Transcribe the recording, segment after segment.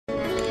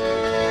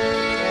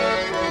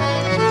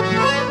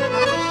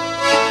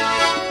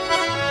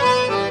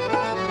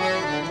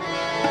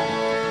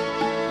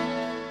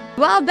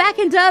Back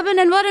in Durban,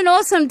 and what an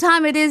awesome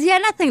time it is. Yeah,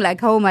 nothing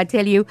like home, I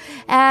tell you.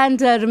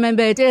 And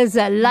remember, it is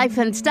Life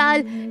and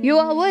Style. You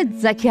are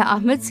with Zakia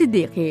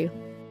Ahmed-Siddique.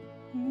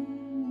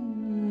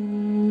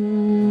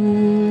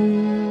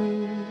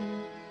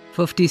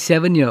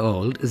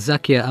 57-year-old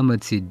Zakia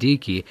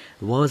Ahmed-Siddique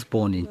was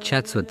born in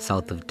Chatsworth,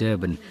 south of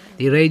Durban.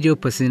 The radio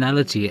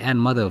personality and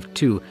mother of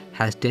two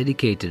has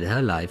dedicated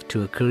her life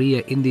to a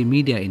career in the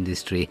media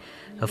industry.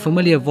 Her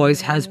familiar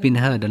voice has been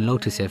heard on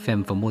Lotus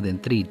FM for more than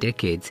 3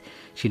 decades.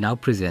 She now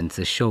presents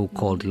a show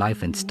called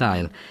Life and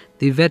Style.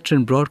 The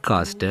veteran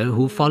broadcaster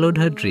who followed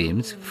her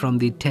dreams from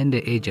the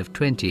tender age of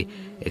 20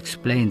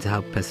 explains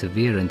how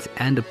perseverance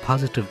and a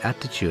positive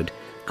attitude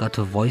got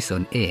her voice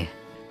on air.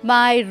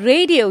 My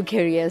radio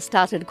career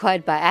started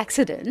quite by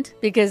accident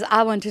because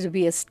I wanted to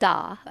be a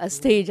star, a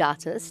stage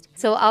artist.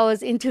 So I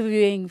was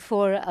interviewing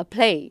for a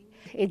play.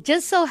 It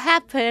just so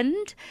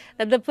happened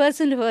that the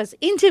person who was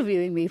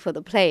interviewing me for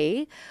the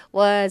play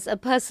was a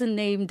person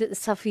named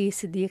Zakia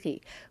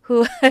Ahmed-Siddique,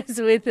 who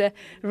was with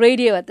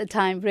radio at the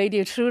time,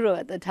 Radio Truro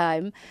at the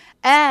time.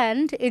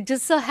 And it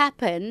just so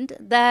happened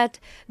that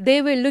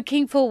they were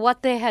looking for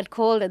what they had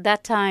called at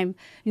that time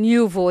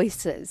new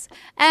voices.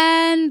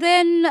 And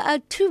then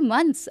 2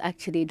 months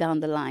actually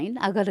down the line,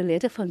 I got a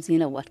letter from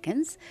Zena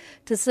Watkins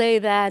to say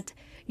that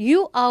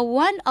you are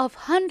one of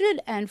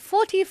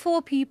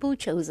 144 people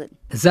chosen.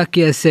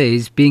 Zakia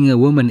says being a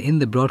woman in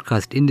the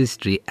broadcast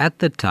industry at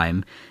the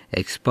time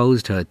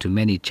exposed her to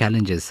many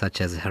challenges such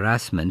as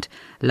harassment,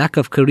 lack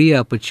of career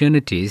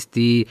opportunities,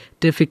 the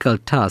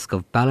difficult task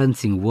of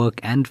balancing work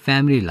and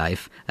family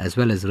life, as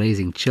well as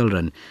raising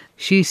children.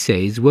 She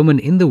says women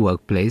in the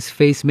workplace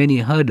face many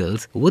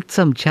hurdles with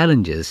some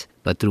challenges,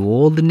 but through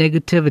all the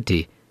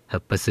negativity, her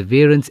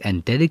perseverance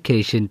and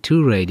dedication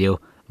to radio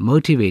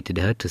motivated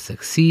her to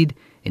succeed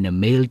in a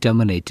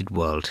male-dominated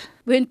world.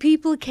 When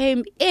people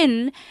came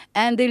in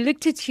and they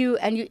looked at you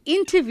and you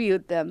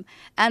interviewed them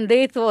and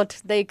they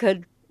thought they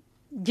could,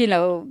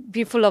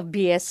 be full of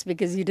BS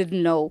because you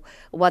didn't know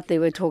what they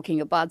were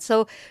talking about.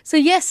 So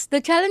yes, the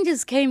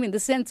challenges came in the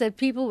sense that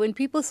when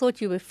people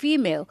thought you were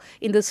female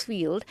in this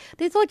field,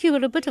 they thought you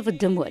were a bit of a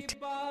dimwit.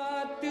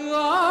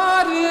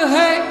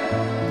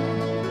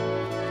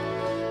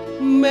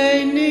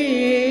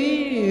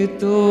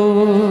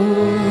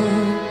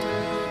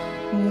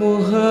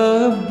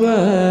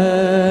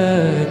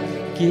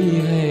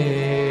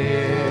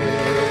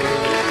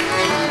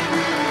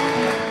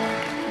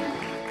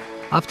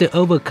 After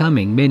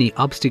overcoming many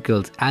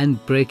obstacles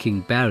and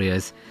breaking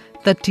barriers,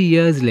 30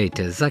 years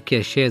later,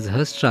 Zakia shares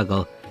her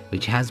struggle,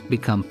 which has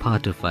become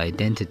part of her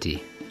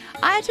identity.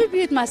 I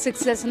attribute my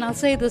success, and I'll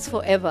say this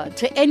forever,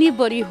 to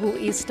anybody who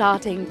is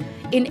starting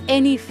in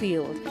any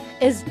field,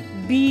 is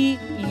be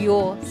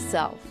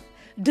yourself.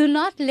 Do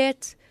not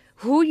let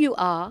who you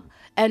are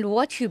and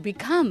what you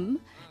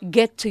become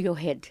get to your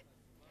head.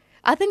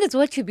 I think it's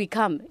what you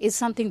become is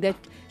something that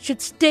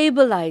should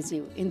stabilize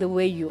you in the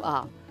way you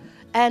are.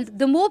 And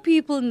the more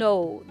people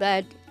know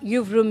that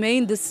you've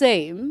remained the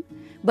same,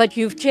 but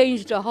you've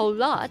changed a whole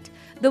lot,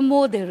 the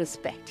more they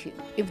respect you,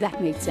 if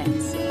that makes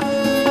sense.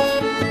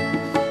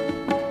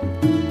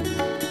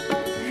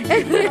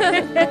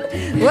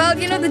 Well,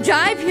 the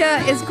jive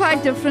here is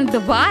quite different. The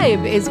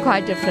vibe is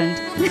quite different.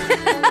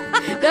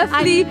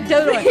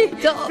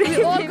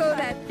 We all go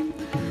that.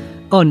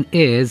 On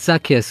air,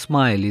 Zakia's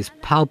smile is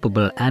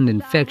palpable and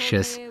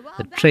infectious,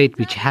 a trait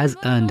which has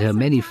earned her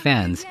many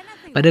fans.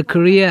 But her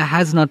career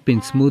has not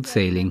been smooth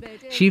sailing.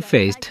 She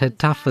faced her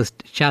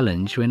toughest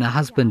challenge when her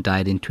husband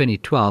died in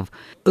 2012.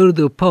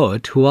 Urdu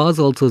poet, who was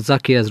also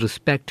Zakia's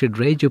respected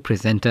radio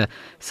presenter,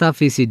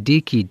 Zakia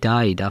Siddique,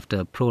 died after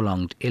a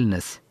prolonged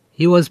illness.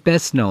 He was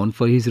best known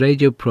for his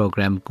radio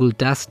program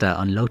Guldasta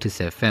on Lotus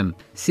FM.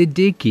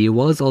 Siddique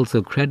was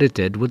also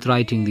credited with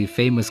writing the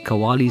famous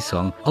Qawwali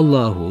song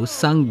Allahu,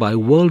 sung by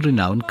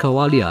world-renowned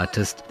Qawwali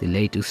artist, the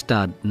late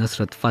Ustad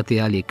Nusrat Fateh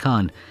Ali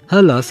Khan.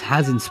 Her loss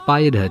has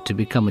inspired her to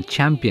become a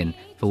champion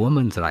for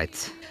women's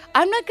rights.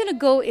 I'm not going to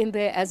go in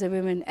there as a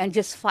woman and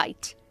just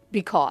fight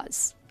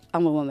because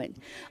I'm a woman.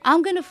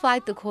 I'm going to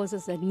fight the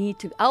causes that need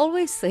to. I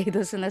always say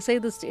this, and I say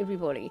this to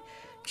everybody.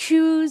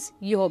 Choose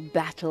your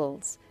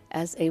battles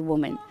as a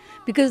woman,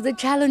 because the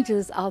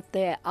challenges out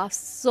there are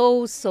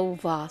so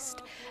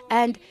vast,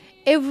 and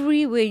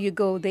everywhere you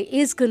go there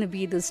is going to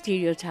be the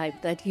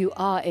stereotype that you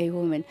are a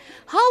woman.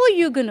 How are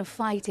you going to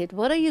fight it?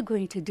 What are you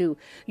going to do?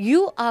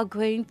 You are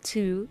going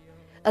to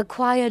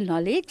acquire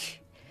knowledge,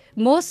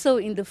 more so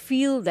in the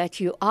field that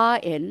you are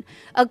in.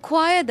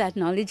 Acquire that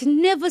knowledge.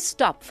 Never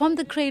stop from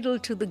the cradle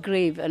to the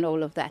grave and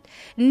all of that.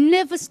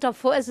 Never stop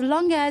for as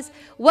long as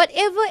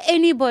whatever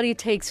anybody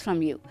takes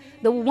from you,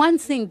 the one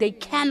thing they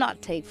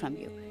cannot take from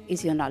you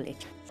is your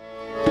knowledge.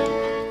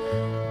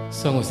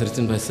 Song was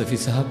written by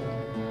Zakia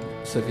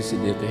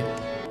Siddique.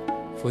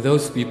 For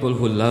those people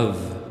who love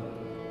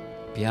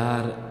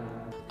प्यार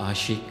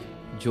आशिक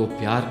जो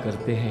प्यार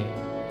करते हैं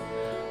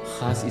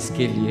खास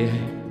इसके लिए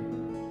है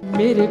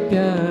मेरे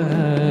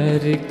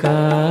प्यार का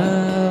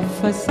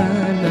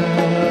फसाना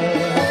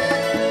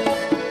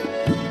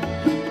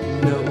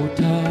न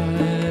उठा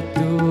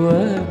तू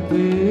अब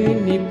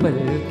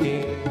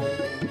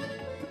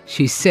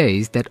She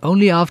says that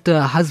only after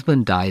her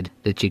husband died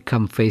did she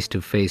come face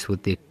to face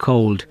with the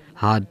cold,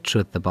 hard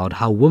truth about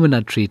how women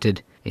are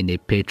treated in a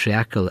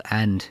patriarchal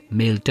and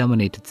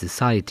male-dominated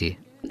society.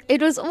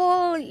 It was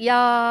all,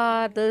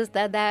 yeah, this,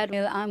 that,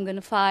 I'm going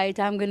to fight,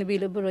 I'm going to be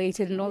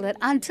liberated and all that,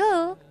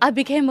 until I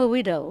became a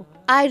widow.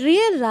 I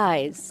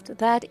realized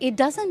that it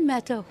doesn't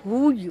matter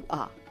who you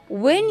are.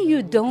 When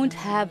you don't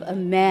have a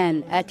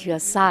man at your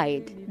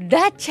side,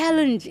 that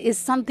challenge is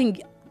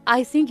something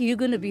I think you're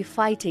going to be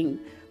fighting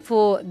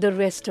for the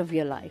rest of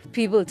your life.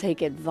 People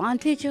take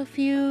advantage of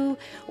you,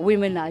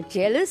 women are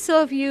jealous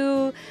of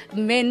you,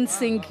 men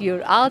think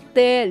you're out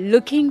there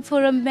looking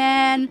for a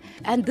man.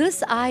 And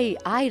this I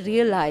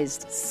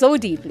realized so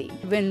deeply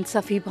when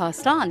Safi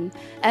passed on.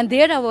 And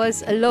there I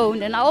was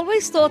alone, and I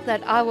always thought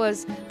that I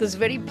was this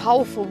very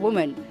powerful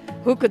woman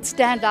who could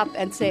stand up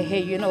and say,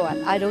 hey, you know what,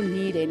 I don't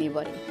need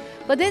anybody.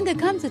 But then there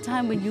comes a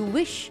time when you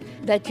wish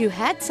that you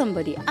had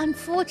somebody.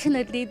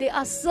 Unfortunately, there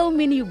are so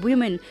many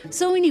women,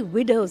 so many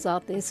widows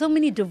out there, so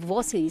many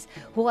divorcees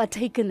who are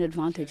taken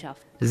advantage of.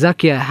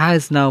 Zakia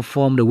has now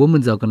formed a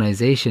women's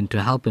organization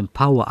to help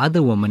empower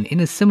other women in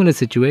a similar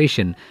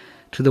situation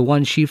to the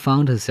one she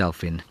found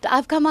herself in.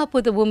 I've come up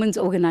with a women's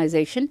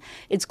organization.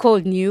 It's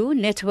called NEW,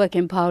 Network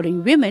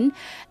Empowering Women.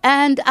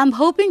 And I'm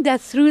hoping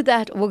that through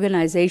that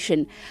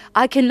organization,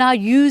 I can now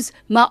use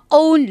my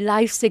own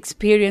life's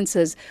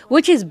experiences,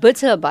 which is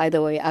bitter, by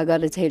the way, I got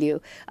to tell you.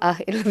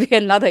 It'll be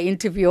another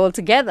interview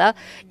altogether.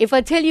 If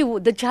I tell you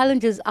the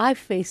challenges I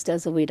faced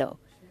as a widow,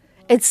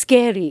 it's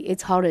scary,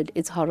 it's horrid,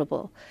 it's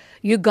horrible.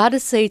 You got to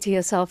say to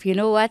yourself, you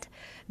know what?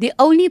 The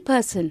only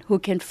person who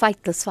can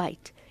fight this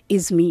fight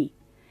is me.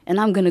 And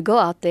I'm going to go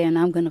out there and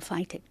I'm going to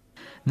fight it.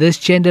 This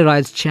gender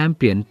rights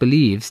champion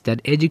believes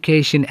that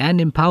education and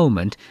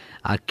empowerment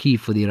are key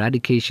for the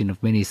eradication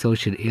of many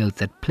social ills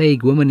that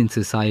plague women in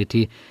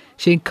society.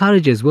 She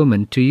encourages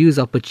women to use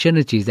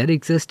opportunities that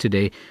exist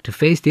today to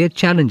face their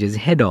challenges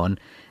head-on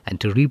and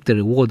to reap the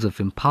rewards of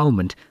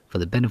empowerment for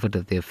the benefit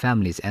of their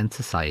families and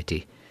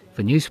society.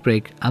 For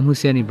Newsbreak, I'm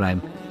Hoosen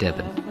Ebrahim,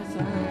 Durban.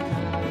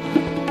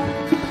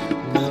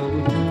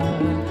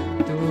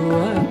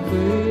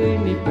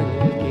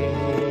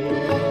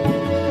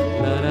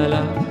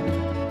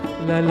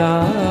 La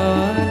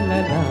la